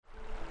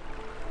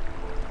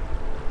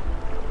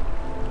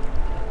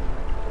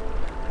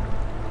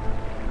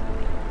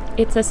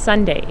It's a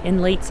Sunday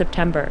in late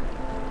September.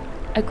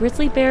 A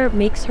grizzly bear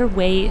makes her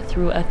way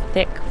through a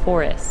thick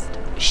forest.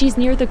 She's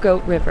near the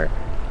Goat River.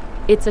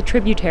 It's a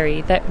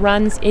tributary that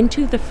runs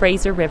into the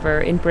Fraser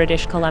River in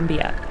British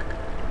Columbia.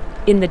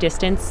 In the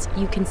distance,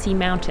 you can see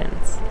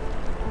mountains.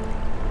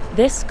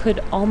 This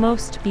could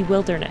almost be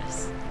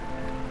wilderness.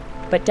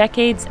 But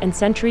decades and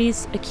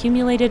centuries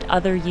accumulated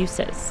other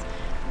uses,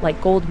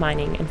 like gold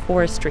mining and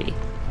forestry.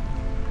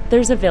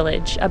 There's a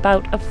village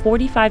about a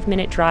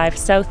 45-minute drive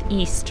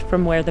southeast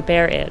from where the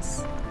bear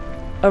is.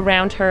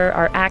 Around her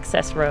are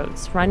access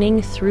roads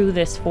running through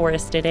this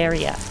forested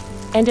area,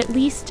 and at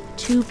least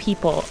 2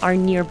 people are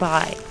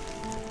nearby,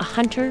 a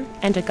hunter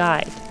and a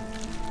guide.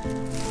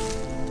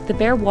 The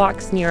bear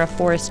walks near a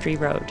forestry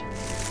road.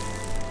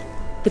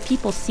 The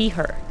people see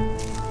her.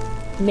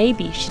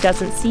 Maybe she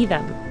doesn't see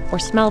them or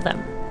smell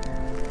them.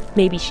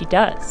 Maybe she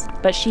does,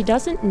 but she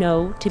doesn't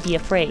know to be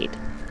afraid.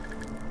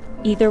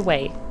 Either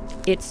way,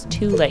 it's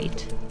too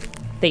late.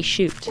 They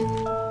shoot.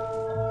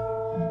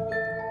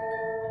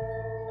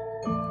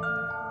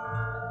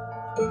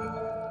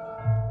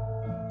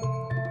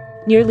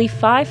 Nearly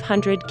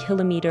 500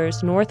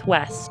 kilometers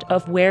northwest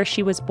of where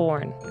she was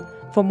born,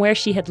 from where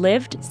she had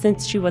lived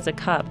since she was a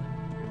cub.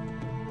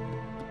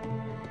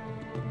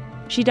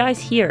 She dies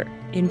here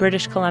in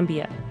British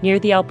Columbia, near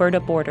the Alberta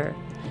border,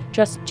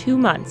 just 2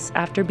 months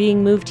after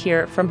being moved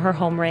here from her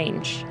home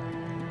range.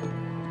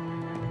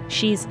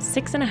 She's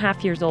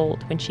 6.5 years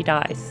old when she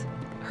dies.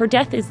 Her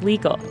death is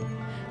legal.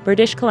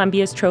 British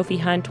Columbia's trophy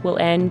hunt will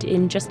end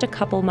in just a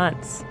couple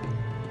months.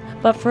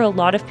 But for a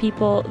lot of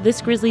people,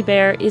 this grizzly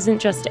bear isn't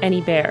just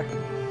any bear.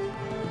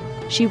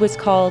 She was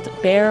called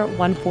Bear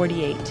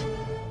 148.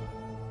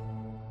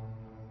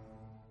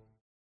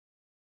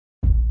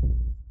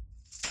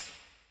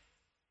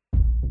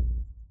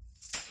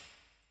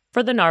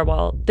 For the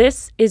Narwhal,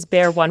 this is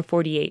Bear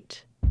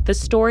 148, the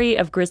story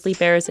of grizzly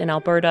bears in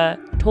Alberta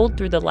told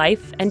through the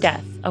life and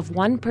death of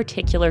one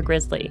particular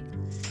grizzly.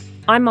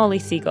 I'm Molly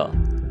Siegel.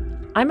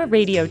 I'm a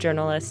radio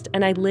journalist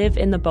and I live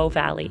in the Bow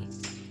Valley.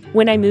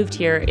 When I moved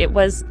here, it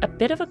was a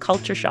bit of a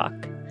culture shock.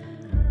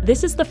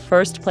 This is the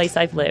first place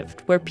I've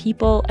lived where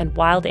people and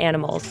wild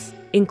animals,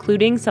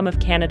 including some of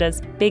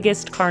Canada's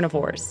biggest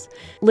carnivores,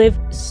 live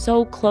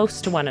so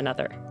close to one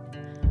another.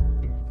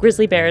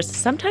 Grizzly bears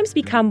sometimes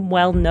become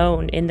well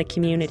known in the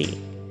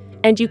community.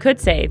 And you could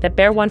say that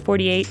Bear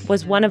 148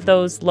 was one of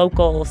those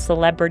local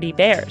celebrity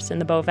bears in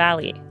the Bow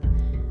Valley.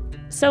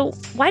 So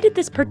why did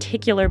this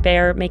particular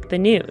bear make the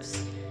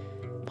news?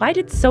 Why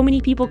did so many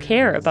people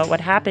care about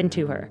what happened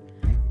to her?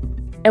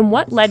 And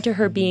what led to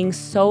her being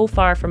so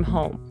far from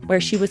home,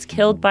 where she was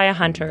killed by a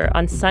hunter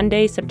on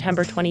Sunday,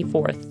 September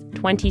 24th,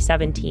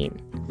 2017?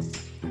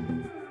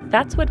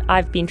 That's what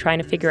I've been trying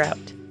to figure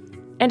out.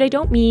 And I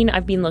don't mean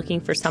I've been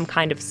looking for some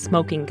kind of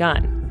smoking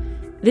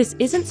gun. This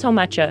isn't so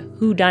much a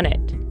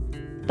whodunit.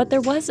 But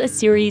there was a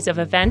series of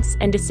events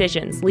and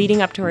decisions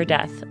leading up to her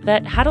death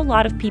that had a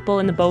lot of people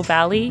in the Bow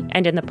Valley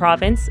and in the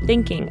province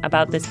thinking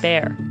about this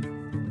bear.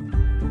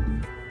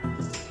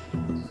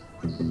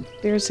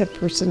 Bears have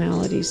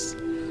personalities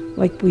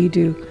like we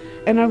do.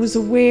 And I was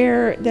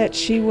aware that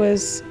she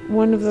was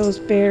one of those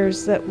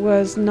bears that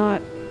was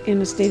not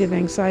in a state of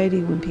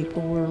anxiety when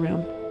people were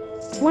around.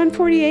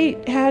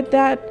 148 had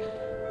that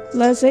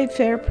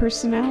laissez-faire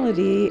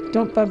personality.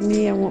 Don't bug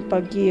me, I won't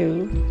bug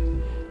you.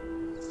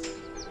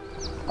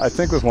 I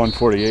think with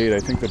 148, I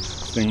think the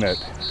thing that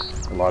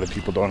a lot of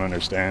people don't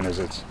understand is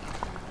it's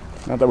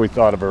not that we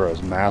thought of her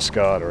as a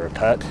mascot or a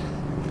pet.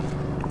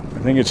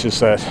 I think it's just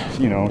that,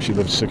 she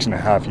lived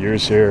 6.5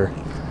 years here.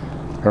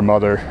 Her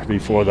mother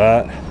before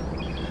that.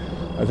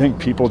 I think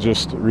people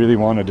just really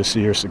wanted to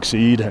see her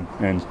succeed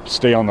and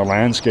stay on the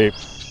landscape.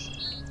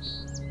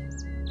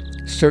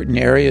 Certain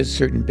areas,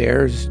 certain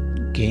bears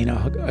gain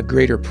a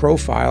greater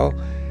profile.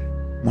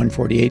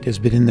 148 has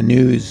been in the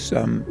news.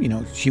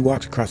 She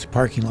walks across the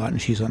parking lot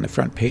and she's on the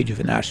front page of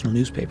a national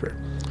newspaper.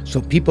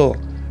 So people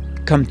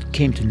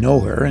came to know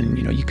her, and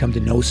you come to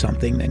know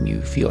something, then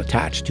you feel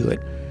attached to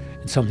it,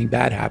 and something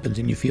bad happens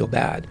and you feel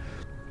bad.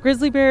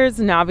 Grizzly bears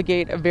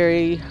navigate a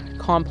very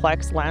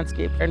complex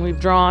landscape, and we've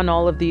drawn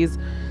all of these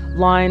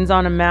lines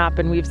on a map,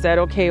 and we've said,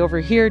 okay, over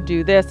here,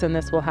 do this, and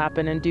this will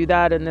happen, and do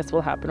that, and this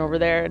will happen over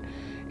there.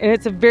 And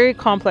it's a very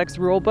complex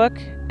rule book,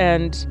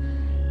 and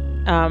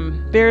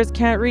bears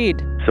can't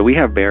read. So we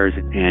have bears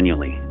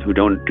annually who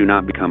do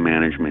not become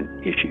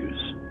management issues.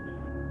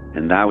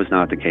 And that was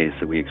not the case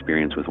that we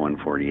experienced with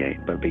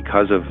 148. But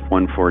because of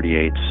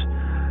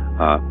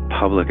 148's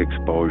public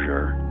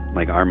exposure,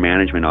 like our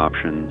management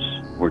options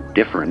were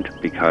different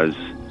because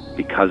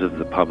of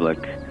the public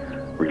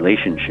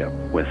relationship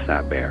with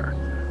that bear.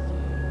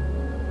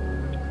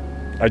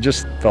 I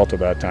just felt at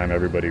that time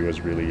everybody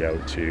was really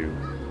out to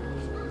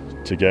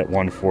get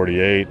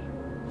 148. It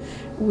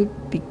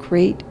would be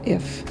great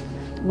if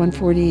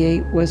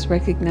 148 was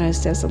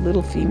recognized as a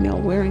little female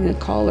wearing a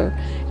collar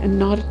and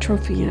not a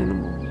trophy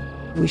animal.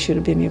 We should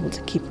have been able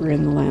to keep her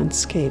in the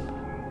landscape.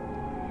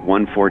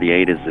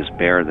 148 is this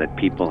bear that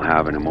people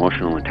have an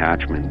emotional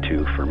attachment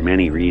to for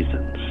many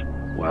reasons.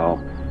 Well,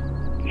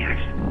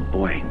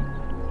 boy,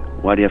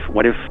 what if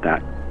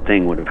that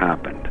thing would have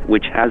happened,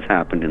 which has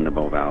happened in the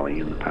Bow Valley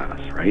in the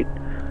past, right?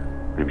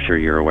 I'm sure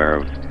you're aware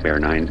of Bear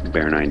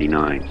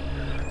 99.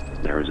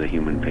 There was a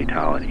human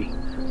fatality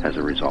as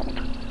a result.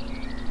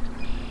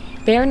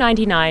 Bear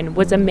 99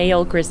 was a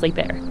male grizzly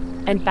bear,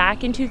 and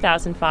back in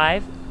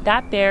 2005,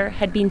 that bear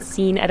had been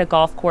seen at a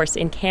golf course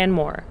in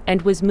Canmore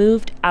and was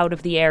moved out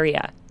of the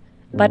area.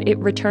 But it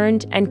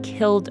returned and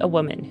killed a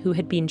woman who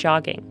had been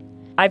jogging.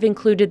 I've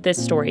included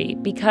this story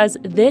because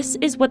this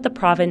is what the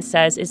province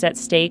says is at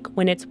stake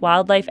when its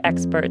wildlife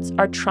experts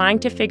are trying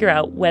to figure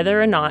out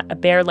whether or not a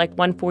bear like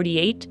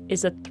 148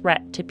 is a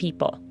threat to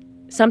people.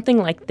 Something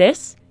like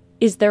this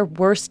is their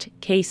worst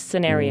case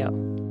scenario.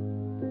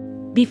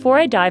 Before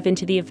I dive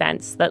into the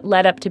events that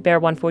led up to Bear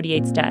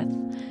 148's death,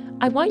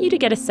 I want you to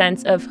get a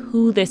sense of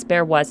who this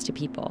bear was to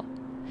people.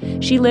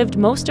 She lived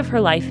most of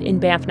her life in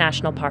Banff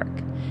National Park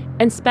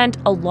and spent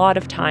a lot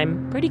of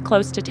time pretty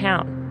close to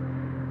town.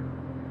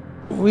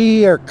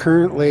 We are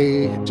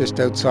currently just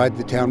outside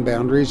the town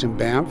boundaries in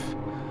Banff,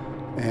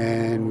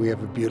 and we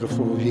have a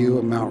beautiful view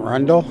of Mount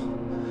Rundle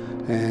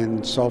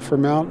and Sulphur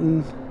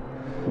Mountain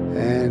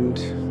and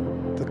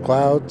the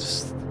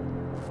clouds,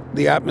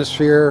 the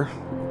atmosphere,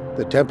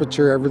 the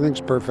temperature,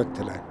 everything's perfect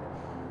today.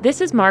 This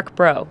is Mark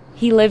Bro.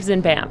 He lives in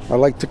Banff. I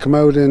like to come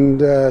out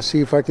and see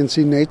if I can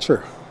see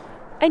nature.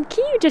 And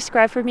can you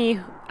describe for me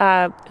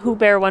who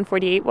Bear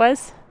 148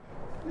 was?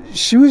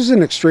 She was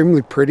an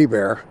extremely pretty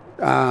bear.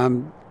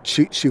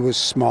 She was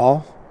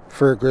small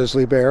for a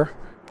grizzly bear.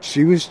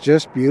 She was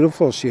just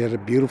beautiful. She had a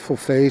beautiful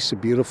face, a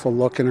beautiful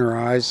look in her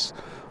eyes,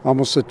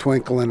 almost a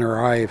twinkle in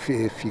her eye if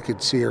you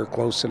could see her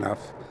close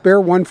enough. Bear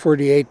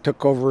 148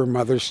 took over her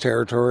mother's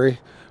territory,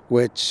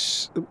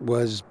 which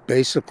was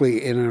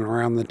basically in and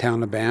around the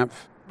town of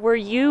Banff. Were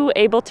you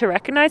able to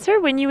recognize her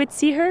when you would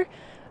see her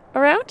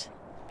around?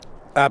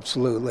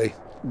 Absolutely.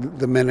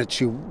 The minute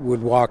she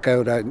would walk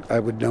out, I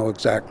would know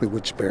exactly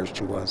which bear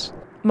she was.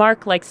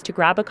 Mark likes to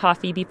grab a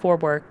coffee before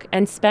work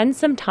and spend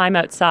some time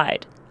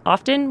outside,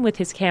 often with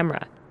his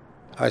camera.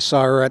 I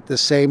saw her at the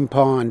same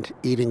pond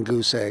eating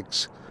goose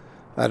eggs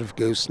out of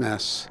goose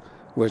nests,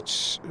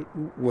 which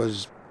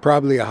was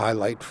probably a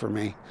highlight for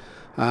me.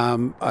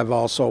 I've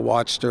also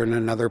watched her in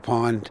another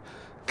pond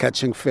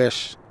catching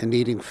fish and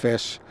eating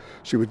fish.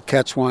 She would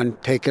catch one,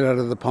 take it out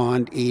of the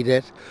pond, eat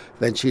it,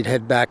 then she'd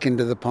head back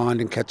into the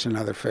pond and catch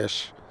another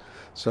fish.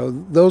 So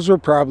those were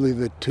probably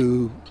the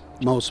two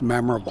most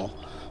memorable.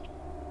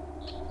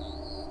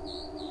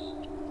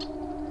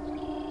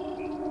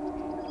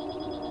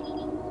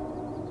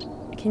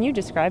 Can you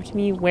describe to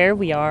me where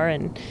we are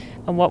and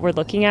what we're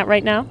looking at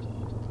right now?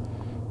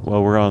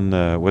 Well, we're on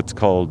what's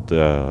called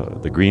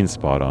the green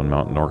spot on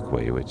Mount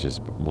Norquay, which is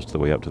most of the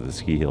way up to the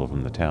ski hill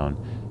from the town.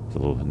 It's a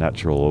little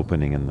natural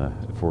opening in the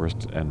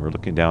forest, and we're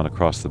looking down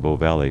across the Bow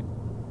Valley.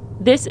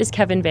 This is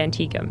Kevin Van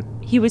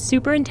Tegum. He was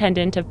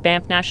superintendent of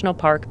Banff National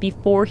Park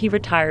before he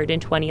retired in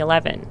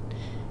 2011.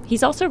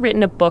 He's also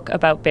written a book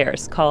about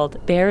bears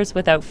called Bears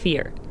Without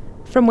Fear.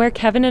 From where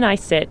Kevin and I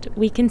sit,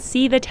 we can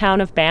see the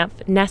town of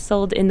Banff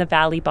nestled in the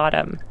valley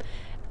bottom.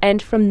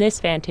 And from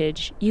this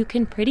vantage, you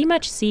can pretty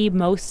much see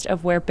most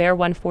of where Bear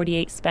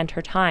 148 spent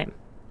her time.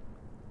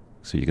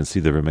 So you can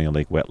see the Vermilion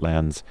Lake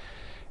wetlands,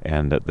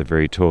 and at the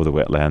very toe of the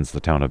wetlands, the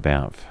town of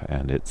Banff.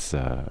 And it's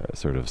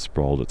sort of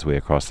sprawled its way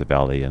across the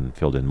valley and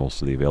filled in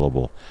most of the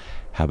available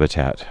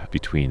habitat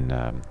between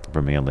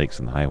Vermilion Lakes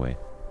and the highway.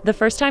 The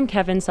first time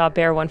Kevin saw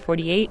Bear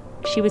 148,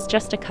 she was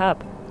just a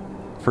cub.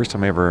 First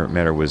time I ever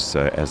met her was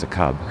as a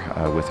cub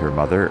with her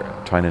mother,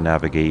 trying to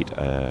navigate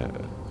a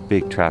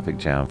big traffic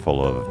jam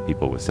full of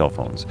people with cell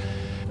phones.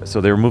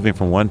 So they were moving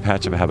from one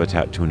patch of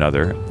habitat to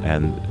another,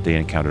 and they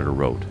encountered a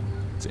road.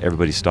 So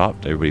everybody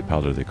stopped, everybody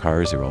piled out of their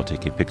cars, they were all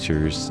taking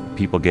pictures.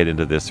 People get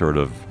into this sort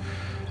of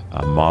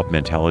mob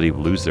mentality,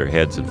 lose their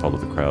heads and follow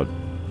the crowd.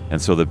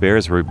 And so the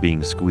bears were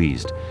being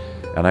squeezed.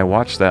 And I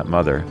watched that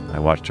mother, I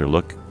watched her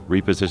look,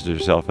 repositioned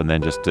herself, and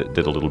then just did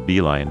a little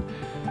beeline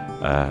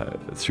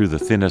through the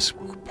thinnest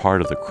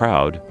part of the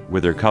crowd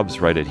with her cubs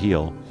right at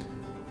heel,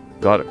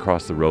 got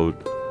across the road,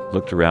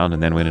 looked around,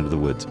 and then went into the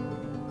woods.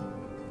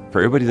 For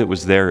everybody that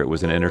was there, it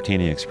was an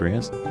entertaining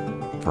experience.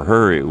 For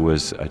her, it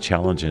was a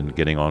challenge in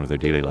getting on with their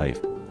daily life.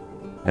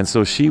 And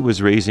so she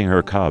was raising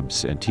her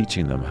cubs and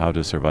teaching them how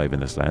to survive in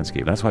this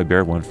landscape. That's why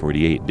Bear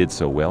 148 did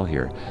so well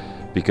here,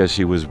 because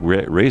she was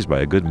raised by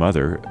a good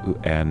mother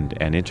and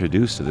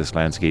introduced to this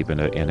landscape in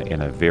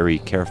a very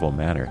careful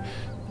manner.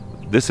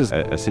 This is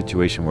a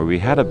situation where we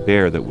had a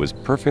bear that was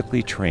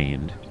perfectly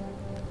trained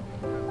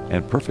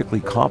and perfectly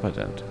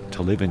competent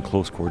to live in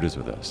close quarters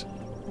with us.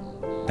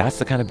 That's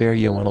the kind of bear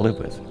you want to live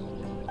with.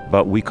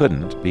 But we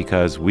couldn't,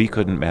 because we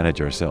couldn't manage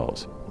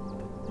ourselves.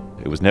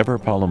 It was never a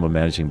problem of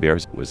managing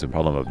bears, it was a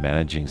problem of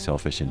managing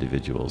selfish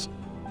individuals.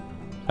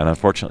 And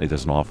unfortunately,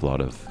 there's an awful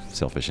lot of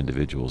selfish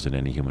individuals in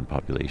any human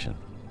population.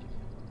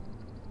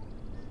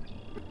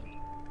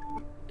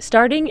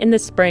 Starting in the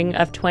spring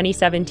of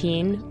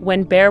 2017,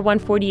 when Bear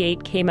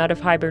 148 came out of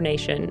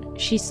hibernation,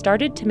 she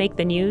started to make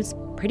the news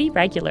pretty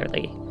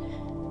regularly.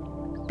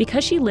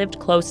 Because she lived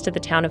close to the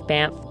town of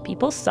Banff,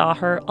 people saw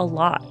her a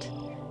lot.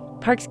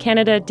 Parks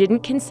Canada didn't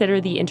consider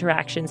the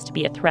interactions to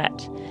be a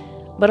threat,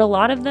 but a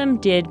lot of them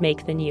did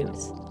make the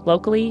news,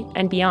 locally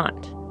and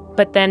beyond.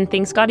 But then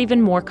things got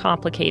even more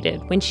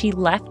complicated when she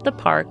left the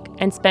park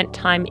and spent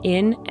time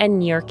in and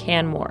near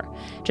Canmore,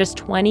 just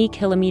 20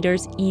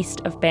 kilometers east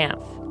of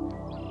Banff.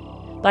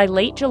 By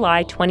late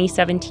July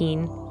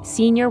 2017,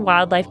 senior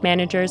wildlife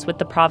managers with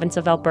the province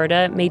of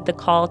Alberta made the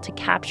call to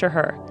capture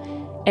her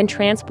and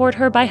transport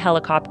her by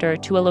helicopter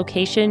to a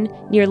location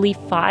nearly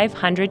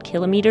 500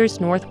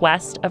 kilometers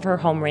northwest of her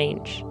home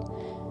range.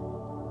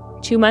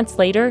 2 months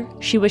later,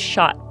 she was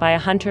shot by a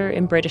hunter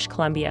in British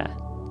Columbia.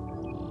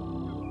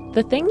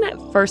 The thing that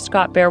first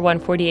got Bear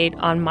 148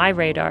 on my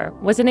radar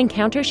was an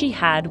encounter she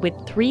had with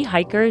 3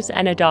 hikers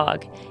and a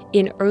dog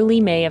in early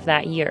May of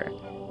that year,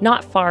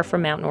 not far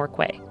from Mount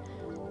Norquay.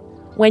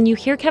 When you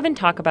hear Kevin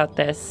talk about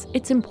this,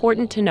 it's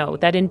important to know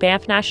that in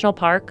Banff National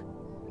Park,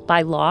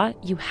 by law,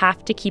 you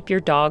have to keep your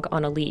dog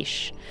on a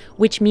leash,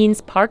 which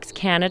means Parks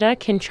Canada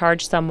can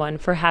charge someone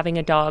for having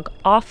a dog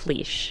off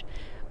leash.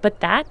 But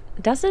that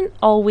doesn't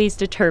always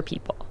deter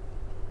people.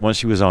 Once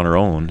she was on her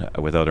own,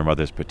 without her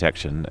mother's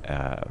protection,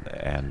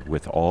 and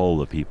with all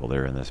the people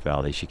there in this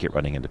valley, she kept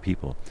running into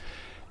people.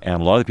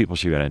 And a lot of the people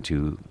she ran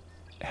into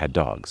had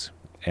dogs.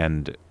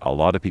 And a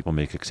lot of people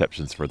make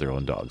exceptions for their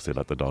own dogs. They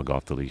let the dog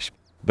off the leash.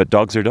 But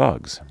dogs are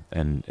dogs.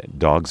 And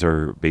dogs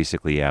are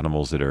basically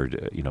animals that are,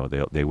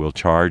 they will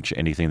charge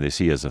anything they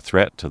see as a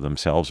threat to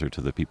themselves or to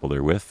the people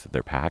they're with,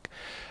 their pack.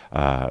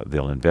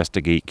 They'll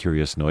investigate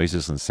curious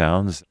noises and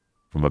sounds.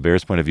 From a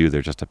bear's point of view,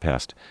 they're just a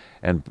pest.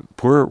 And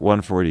poor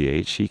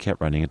 148, she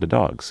kept running into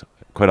dogs,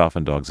 quite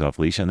often dogs off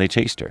leash, and they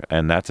chased her.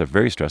 And that's a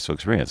very stressful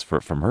experience.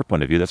 From her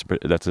point of view, that's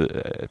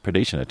a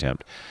predation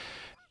attempt.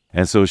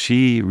 And so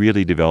she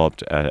really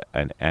developed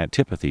an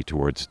antipathy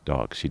towards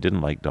dogs. She didn't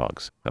like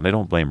dogs. And I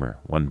don't blame her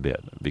one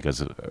bit,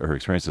 because her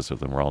experiences with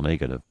them were all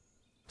negative.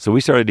 So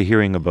we started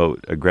hearing about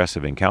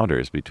aggressive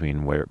encounters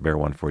between Bear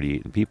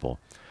 148 and people.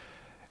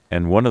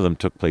 And one of them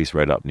took place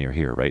right up near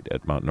here, right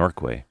at Mount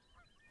Norquay.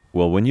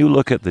 Well, when you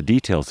look at the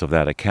details of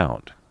that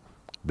account,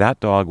 that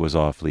dog was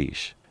off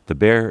leash. The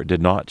bear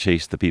did not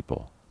chase the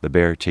people. The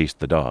bear chased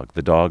the dog.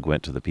 The dog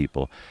went to the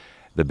people.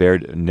 The bear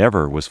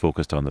never was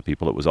focused on the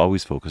people. It was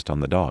always focused on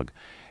the dog.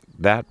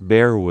 That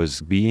bear was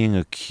being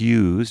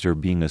accused or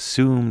being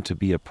assumed to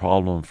be a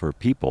problem for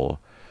people,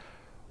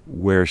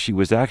 where she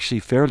was actually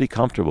fairly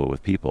comfortable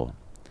with people,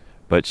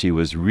 but she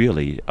was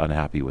really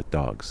unhappy with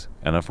dogs.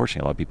 And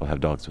unfortunately, a lot of people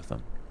have dogs with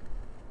them.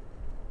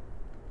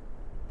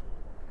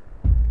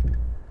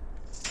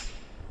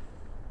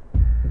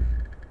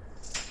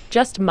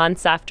 Just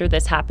months after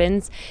this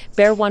happens,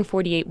 Bear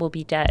 148 will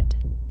be dead.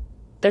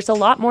 There's a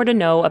lot more to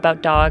know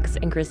about dogs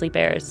and grizzly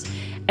bears,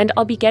 and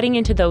I'll be getting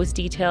into those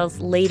details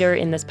later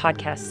in this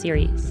podcast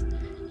series.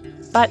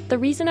 But the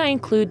reason I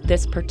include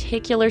this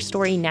particular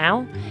story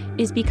now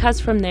is because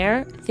from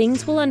there,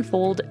 things will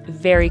unfold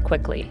very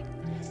quickly.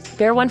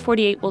 Bear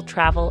 148 will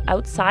travel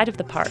outside of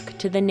the park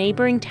to the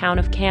neighboring town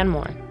of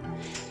Canmore,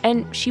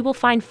 and she will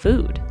find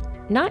food,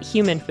 not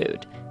human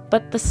food,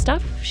 but the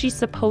stuff she's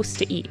supposed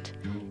to eat.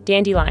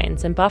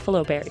 Dandelions and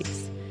buffalo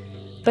berries.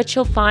 But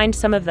she'll find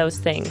some of those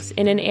things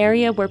in an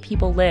area where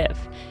people live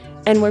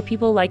and where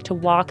people like to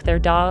walk their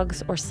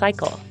dogs or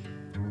cycle.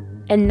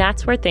 And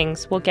that's where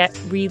things will get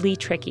really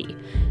tricky,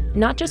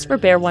 not just for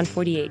Bear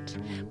 148,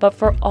 but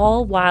for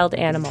all wild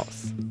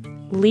animals.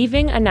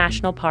 Leaving a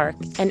national park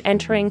and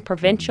entering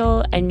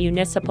provincial and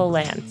municipal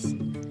lands.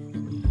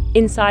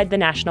 Inside the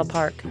national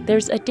park,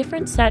 there's a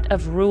different set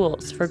of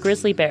rules for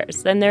grizzly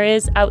bears than there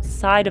is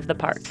outside of the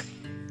park.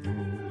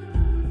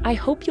 I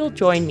hope you'll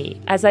join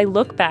me as I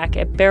look back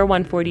at Bear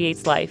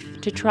 148's life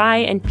to try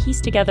and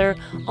piece together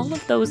all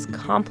of those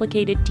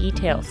complicated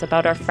details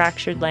about our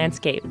fractured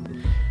landscape,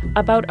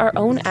 about our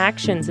own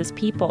actions as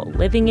people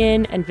living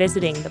in and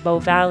visiting the Bow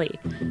Valley,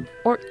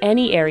 or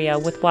any area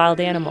with wild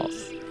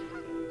animals,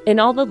 and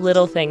all the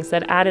little things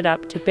that added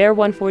up to Bear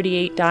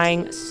 148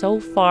 dying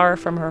so far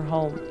from her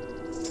home.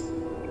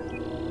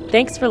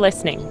 Thanks for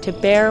listening to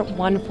Bear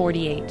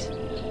 148.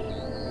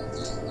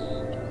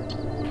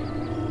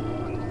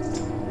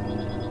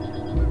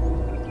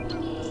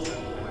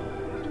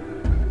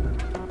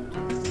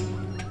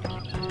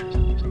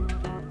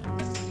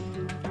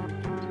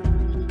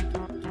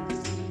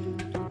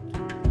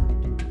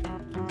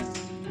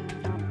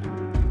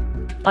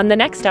 On the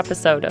next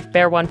episode of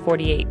Bear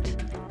 148,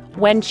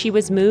 when she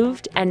was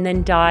moved and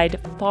then died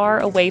far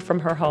away from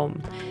her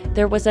home,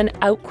 there was an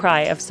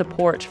outcry of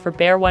support for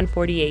Bear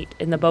 148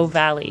 in the Bow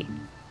Valley.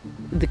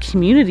 The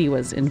community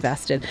was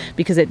invested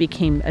because it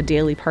became a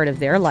daily part of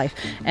their life.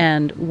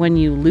 And when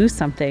you lose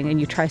something and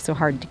you try so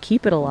hard to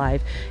keep it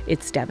alive,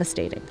 it's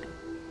devastating.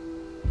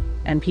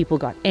 And people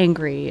got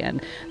angry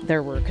and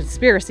there were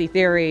conspiracy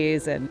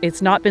theories, and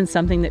it's not been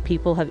something that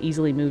people have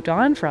easily moved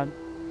on from.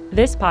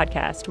 This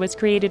podcast was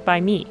created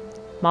by me,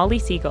 Molly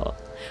Siegel,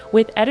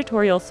 with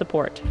editorial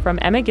support from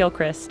Emma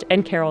Gilchrist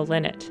and Carol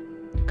Linnett.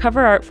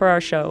 Cover art for our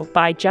show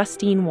by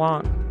Justine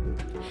Wong.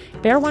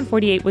 Bear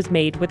 148 was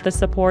made with the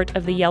support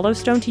of the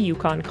Yellowstone to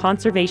Yukon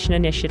Conservation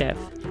Initiative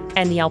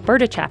and the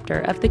Alberta chapter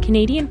of the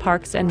Canadian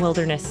Parks and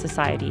Wilderness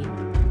Society.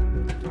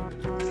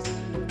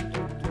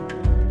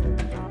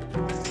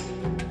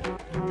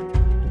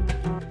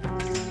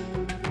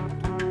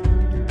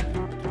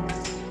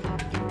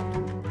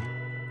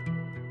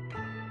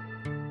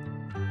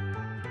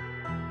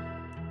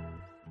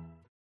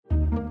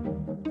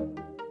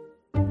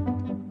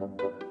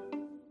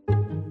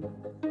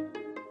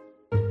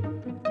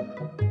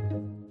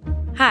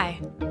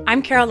 Hi,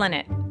 I'm Carol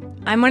Linnett.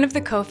 I'm one of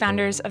the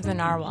co-founders of the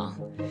Narwhal.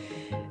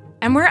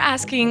 And we're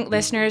asking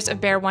listeners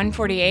of Bear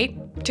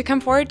 148 to come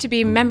forward to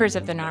be members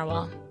of the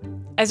Narwhal.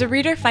 As a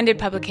reader-funded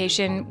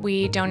publication,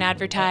 we don't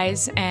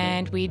advertise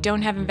and we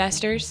don't have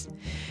investors.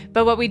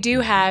 But what we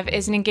do have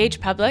is an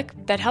engaged public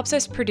that helps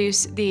us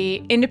produce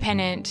the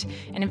independent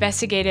and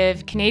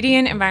investigative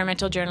Canadian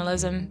environmental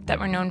journalism that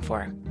we're known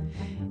for.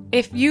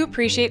 If you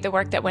appreciate the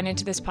work that went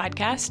into this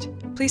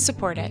podcast, please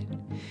support it.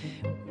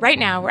 Right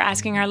now, we're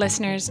asking our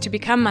listeners to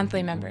become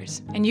monthly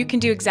members, and you can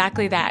do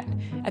exactly that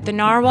at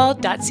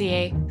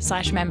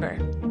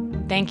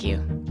thenarwhal.ca/member. Thank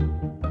you.